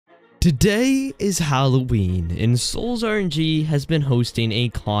Today is Halloween, and Souls RNG has been hosting a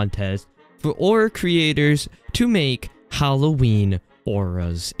contest for aura creators to make Halloween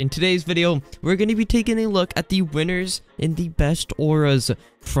auras. In today's video, we're going to be taking a look at the winners and the best auras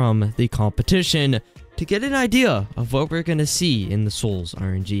from the competition to get an idea of what we're going to see in the Souls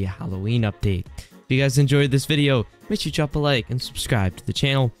RNG Halloween update. If you guys enjoyed this video, make sure you drop a like and subscribe to the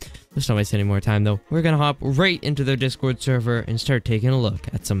channel. Let's not waste any more time though. We're gonna hop right into their Discord server and start taking a look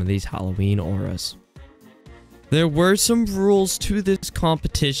at some of these Halloween auras. There were some rules to this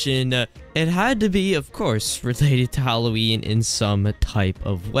competition. It had to be, of course, related to Halloween in some type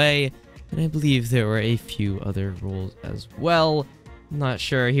of way. And I believe there were a few other rules as well. I'm not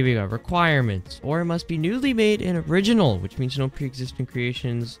sure. Here we go. Requirements. Or it must be newly made and original, which means no pre-existing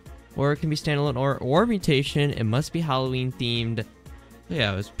creations. Or it can be standalone or mutation. It must be Halloween themed.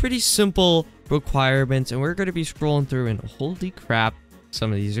 Yeah, it was pretty simple requirements, and we're going to be scrolling through, and holy crap,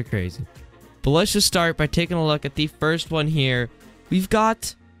 some of these are crazy. But let's just start by taking a look at the first one here. We've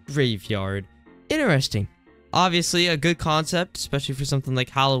got Graveyard. Interesting. Obviously, a good concept, especially for something like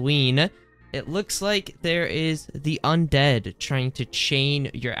Halloween. It looks like there is the undead trying to chain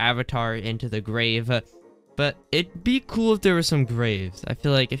your avatar into the grave. But it'd be cool if there were some graves. I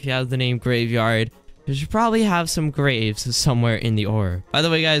feel like if you have the name Graveyard, you should probably have some graves somewhere in the aura. By the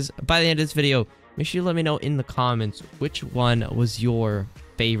way, guys, by the end of this video, make sure you let me know in the comments which one was your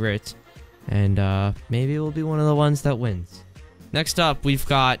favorite. And maybe it will be one of the ones that wins. Next up, we've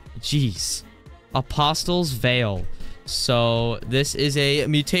got, Apostles Veil. So this is a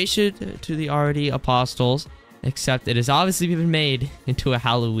mutation to the already Apostles, except it has obviously been made into a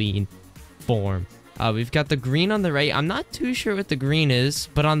Halloween form. We've got the green on the right. I'm not too sure what the green is,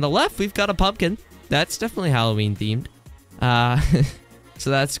 but on the left, we've got a pumpkin. That's definitely Halloween themed. So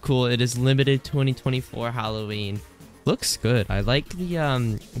that's cool. It is limited 2024 Halloween. Looks good. I like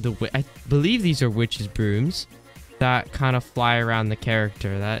I believe these are witches' brooms that kind of fly around the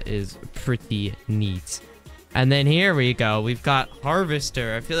character. That is pretty neat. And then here we go. We've got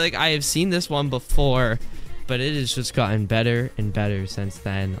Harvester. I feel like I have seen this one before, but it has just gotten better and better since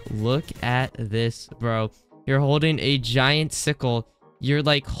then. Look at this, bro. You're holding a giant sickle. You're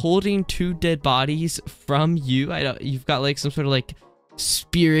like holding two dead bodies from you. You've got like some sort of like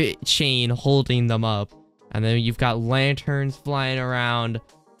spirit chain holding them up. And then you've got lanterns flying around.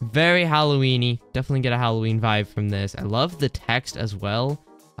 Very Halloween-y. Definitely get a Halloween vibe from this. I love the text as well.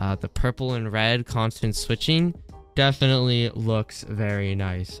 The purple and red constant switching definitely looks very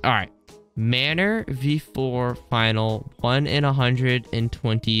nice. All right. Manor V4 final 1 in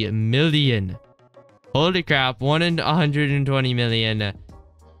 120 million. Holy crap, 1 in 120 million.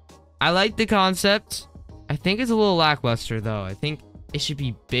 I like the concept. I think it's a little lackluster, though. I think it should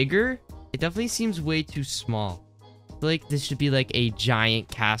be bigger. It definitely seems way too small. I feel like this should be like a giant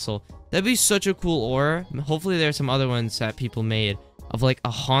castle. That'd be such a cool aura. Hopefully there's some other ones that people made of like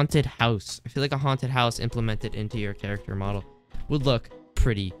a haunted house. I feel like a haunted house implemented into your character model would look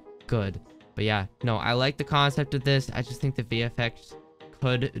pretty good. But yeah, no, I like the concept of this. I just think the VFX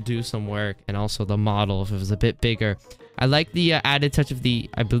could do some work, and also the model if it was a bit bigger. I like the added touch of the,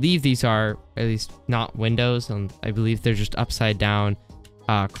 I believe these are at least not windows, and I believe they're just upside down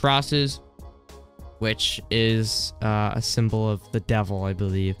crosses, which is a symbol of the devil, I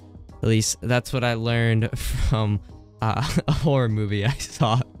believe. At least that's what I learned from a horror movie I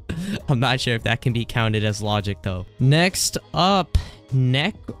saw. I'm not sure if that can be counted as logic though. Next up,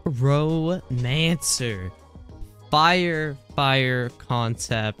 Necromancer. Fire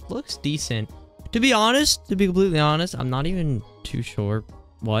concept. Looks decent. To be honest, to be completely honest, I'm not even too sure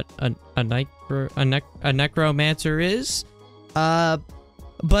what a necromancer is. But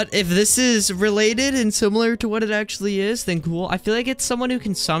if this is related and similar to what it actually is, then cool. I feel like it's someone who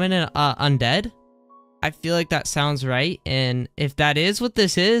can summon an undead. I feel like that sounds right. And if that is what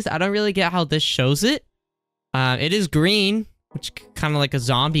this is, I don't really get how this shows it. It is green, which kind of like a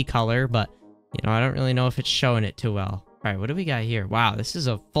zombie color, but you know, I don't really know if it's showing it too well. All right, what do we got here? Wow, this is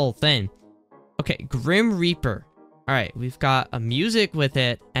a full thing. Okay, Grim Reaper. All right, we've got a music with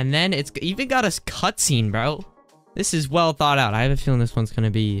it, and then it's even got a cutscene, bro. This is well thought out. I have a feeling this one's going to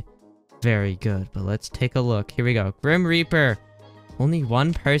be very good, but let's take a look. Here we go. Grim Reaper. Only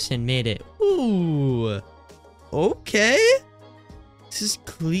one person made it. Ooh. Okay. This is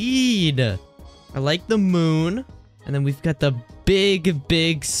clean. I like the moon, and then we've got the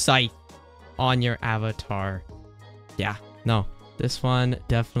big scythe on your avatar. Yeah, no, this one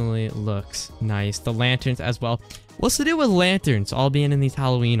definitely looks nice. The lanterns as well. What's the deal with lanterns all being in these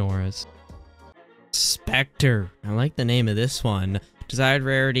Halloween auras? Spectre. I like the name of this one. Desired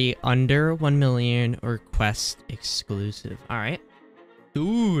rarity under 1 million or quest exclusive. All right.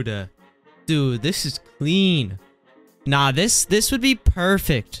 Dude. Dude, this is clean. Nah, this would be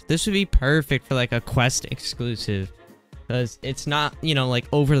perfect. This would be perfect for like a quest exclusive. Because it's not, you know, like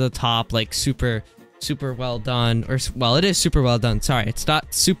over the top, like super well done. Or, well, it is super well done. Sorry, it's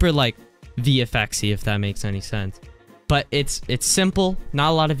not super like VFX-y, if that makes any sense. But it's simple,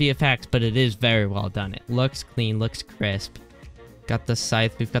 not a lot of VFX, but it is very well done. It looks clean, looks crisp. Got the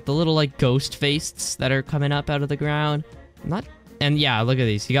scythe. We've got the little like ghost faces that are coming up out of the ground. And yeah, look at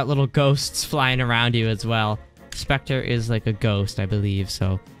these. You got little ghosts flying around you as well. Spectre is like a ghost, I believe,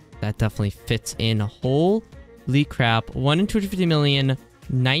 so that definitely fits in. Holy crap. 1 in 250 million.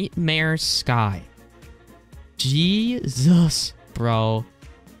 Nightmare Sky. Jesus, bro.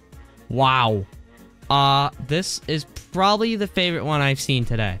 Wow. This is probably the favorite one I've seen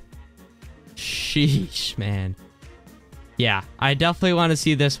today. Sheesh, man. Yeah, I definitely want to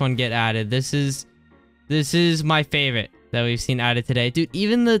see this one get added. This is my favorite that we've seen added today. Dude,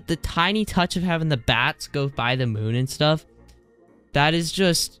 even the tiny touch of having the bats go by the moon and stuff, that is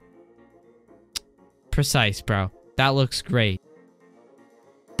just precise, bro. That looks great.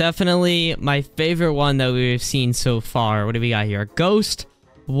 Definitely my favorite one that we've seen so far. What do we got here? Ghost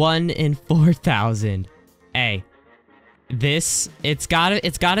 1 in 4,000. Hey, this, it's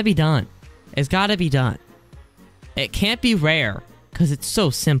gotta be done. It's gotta be done. It can't be rare because it's so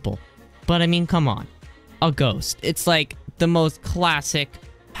simple. But I mean, come on. A ghost. It's like the most classic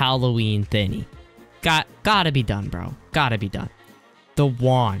Halloween thingy. Gotta be done, bro. Gotta be done. The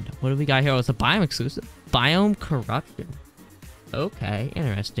wand. What do we got here? Oh, it's a biome exclusive. Biome corruption. Okay,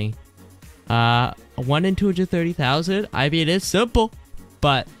 interesting. 1 in 230,000. I mean, it's simple,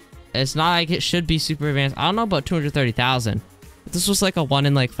 but it's not like it should be super advanced. I don't know about 230,000. If this was like a 1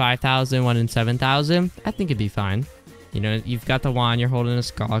 in like 5,000, 1 in 7,000, I think it'd be fine. You know, you've got the wand, you're holding a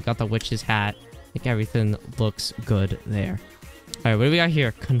skull, got the witch's hat. I think everything looks good there. All right, what do we got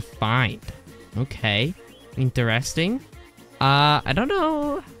here? Confined. Okay, interesting. I don't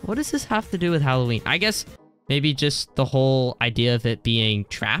know. What does this have to do with Halloween? I guess maybe just the whole idea of it being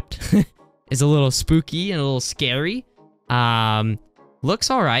trapped is a little spooky and a little scary.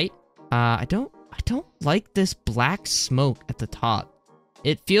 Looks all right. I don't like this black smoke at the top.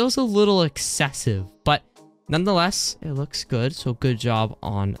 It feels a little excessive, but nonetheless, it looks good. So good job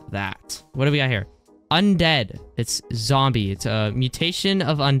on that. What do we got here? Undead. It's zombie. It's a mutation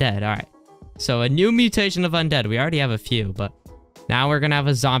of undead. All right. So a new mutation of undead. We already have a few, but now we're going to have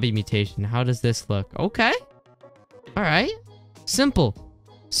a zombie mutation. How does this look? Okay. All right. Simple.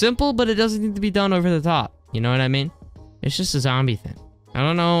 Simple, but it doesn't need to be done over the top. You know what I mean? It's just a zombie thing. I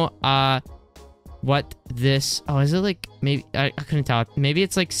don't know what this... Oh, is it like... Maybe... I couldn't tell. Maybe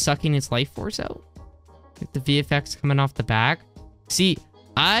it's like sucking its life force out. Like the VFX coming off the back. See,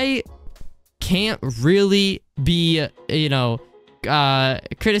 I can't really be, you know,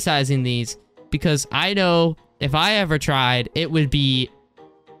 criticizing these because I know if I ever tried, it would be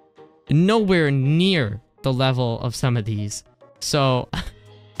nowhere near the level of some of these. So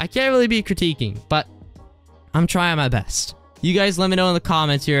I can't really be critiquing, but I'm trying my best. You guys let me know in the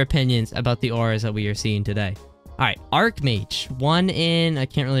comments your opinions about the auras that we are seeing today. All right, Archmage. 1 in... I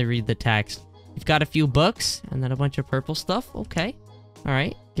can't really read the text. We've got a few books and then a bunch of purple stuff. Okay. All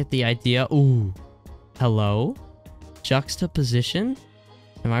right. Get the idea. Ooh. Hello. Juxtaposition.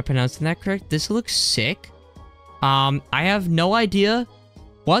 Am I pronouncing that correct? This looks sick. I have no idea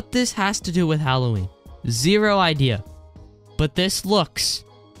what this has to do with Halloween. Zero idea. But this looks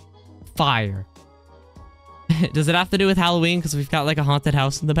fire. Does it have to do with Halloween? Because we've got like a haunted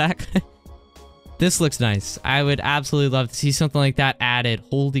house in the back. This looks nice. I would absolutely love to see something like that added.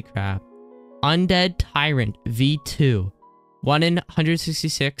 Holy crap. Undead Tyrant V2. 1 in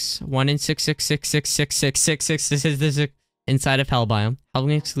 166. 1 in 666666666 inside of Hell Biome.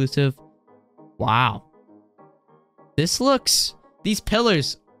 Halloween exclusive. Wow. This looks... These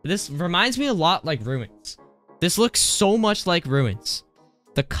pillars. This reminds me a lot like Ruins. This looks so much like Ruins.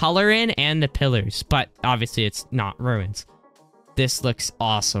 The coloring and the pillars. But obviously it's not Ruins. This looks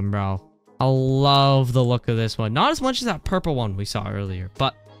awesome, bro. I love the look of this one. Not as much as that purple one we saw earlier.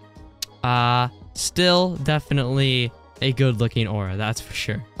 But still definitely a good looking aura. That's for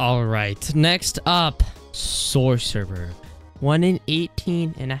sure. All right. Next up. Sorcerer. 1 in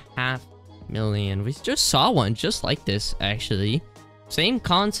 18.5 million. We just saw one just like this, actually. Same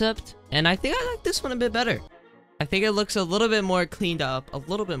concept. And I think I like this one a bit better. I think it looks a little bit more cleaned up, a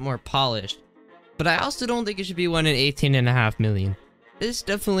little bit more polished. But I also don't think it should be 1 in 18.5 million. This is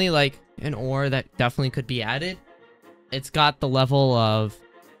definitely like an ore that definitely could be added. It's got the level of,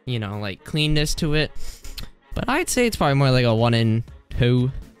 you know, like cleanness to it. But I'd say it's probably more like a 1 in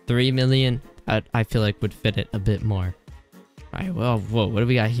 2, 3 million. I feel like would fit it a bit more. All right, well, whoa, what do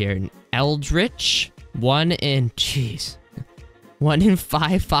we got here? An Eldritch, 1 in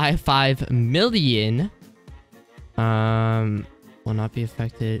 555 million. Will not be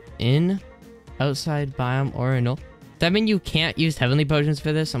affected in outside biome or a null. Does that mean you can't use heavenly potions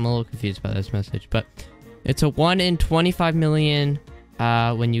for this? I'm a little confused by this message, but it's a 1 in 25 million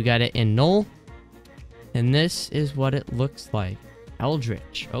when you get it in null. And this is what it looks like.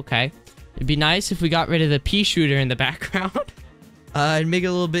 Eldritch. Okay. It'd be nice if we got rid of the pea shooter in the background. It'd make it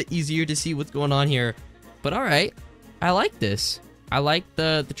a little bit easier to see what's going on here. But all right. I like this. I like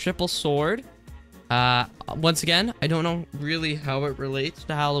the triple sword. Once again, I don't know really how it relates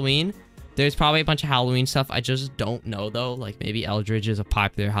to Halloween. There's probably a bunch of Halloween stuff. I just don't know, though. Like, maybe Eldritch is a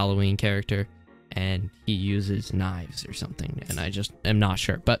popular Halloween character, and he uses knives or something, and I just am not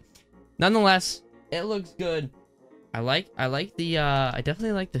sure. But nonetheless, it looks good. I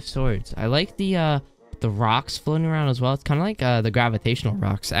definitely like the swords. I like the rocks floating around as well. It's kind of like the gravitational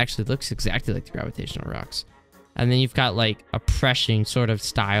rocks. Actually, it looks exactly like the gravitational rocks. And then you've got like a pressing sort of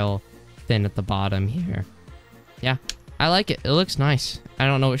style thing at the bottom here. Yeah, I like it. It looks nice. I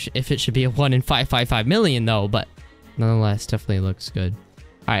don't know if it should be a 1 in 555 million though, but nonetheless, definitely looks good.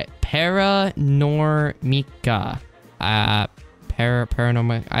 All right, Paranormica.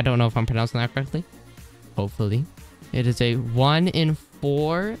 Paranormica. I don't know if I'm pronouncing that correctly. Hopefully. It is a 1 in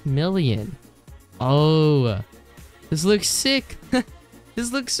 4 million. Oh, this looks sick.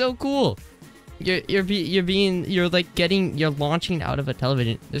 This looks so cool. You're launching out of a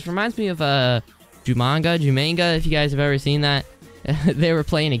television. This reminds me of Jumanga, if you guys have ever seen that. They were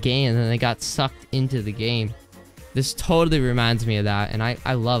playing a game and then they got sucked into the game. This totally reminds me of that, and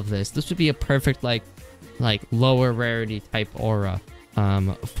I love this. This would be a perfect like lower rarity type aura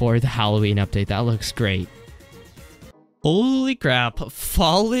for the Halloween update. That looks great. Holy crap,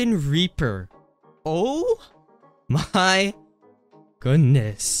 Fallen Reaper. Oh my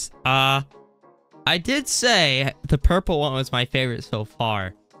goodness. I did say the purple one was my favorite so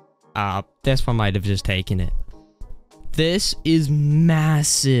far. This one might have just taken it. This is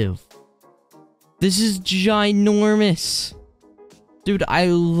massive. This is ginormous. Dude, I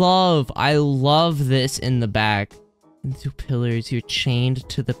love this in the back. And 2 pillars, you're chained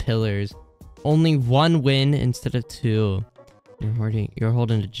to the pillars. Only 1 win instead of 2. You're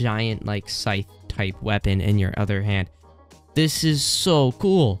holding a giant like scythe type weapon in your other hand. This is so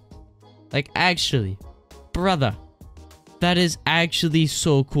cool. Like, actually, brother, that is actually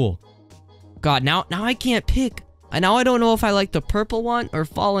so cool. God, now I can't pick. Now I don't know if I like the purple one or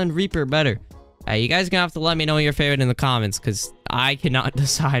Fallen Reaper better. You guys are gonna have to let me know your favorite in the comments, because I cannot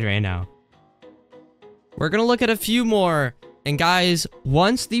decide right now. We're gonna look at a few more. And guys,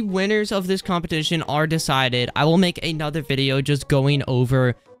 once the winners of this competition are decided, I will make another video just going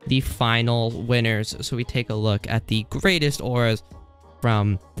over the final winners, so we take a look at the greatest auras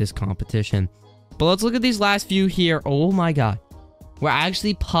from this competition. But let's look at these last few here. Oh my god. We're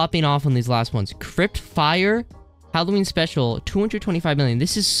actually popping off on these last ones. Crypt Fire, Halloween Special, 225 million.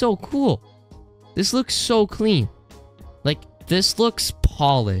 This is so cool. This looks so clean. Like, this looks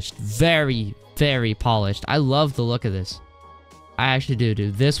polished. Very, very polished. I love the look of this. I actually do,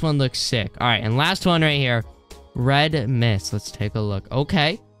 dude. This one looks sick. All right, and last one right here. Red Mist. Let's take a look.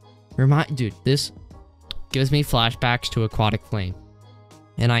 Okay. Dude, this gives me flashbacks to Aquatic Flame.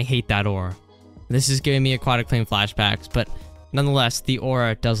 And I hate that aura. This is giving me Aquatic Flame flashbacks, but nonetheless, the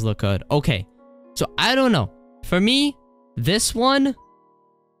aura does look good. Okay, so I don't know. For me, this one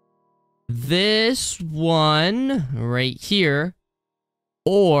right here,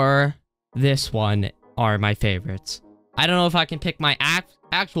 or this one are my favorites. I don't know if I can pick my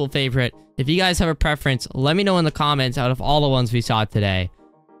actual favorite. If you guys have a preference, let me know in the comments out of all the ones we saw today.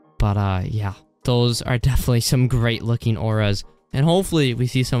 But yeah, those are definitely some great looking auras. And hopefully we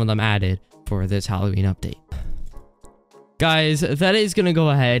see some of them added for this Halloween update. Guys, that is going to go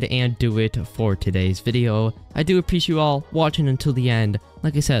ahead and do it for today's video. I do appreciate you all watching until the end.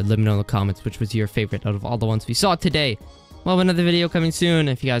 Like I said, let me know in the comments which was your favorite out of all the ones we saw today. We'll have another video coming soon.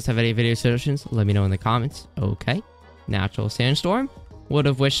 If you guys have any video suggestions, let me know in the comments. Okay. Natural Sandstorm. Would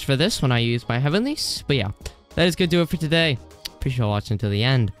have wished for this when I used my Heavenlies. But yeah, that is going to do it for today. Appreciate you all watching until the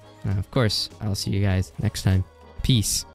end. And of course, I'll see you guys next time. Peace.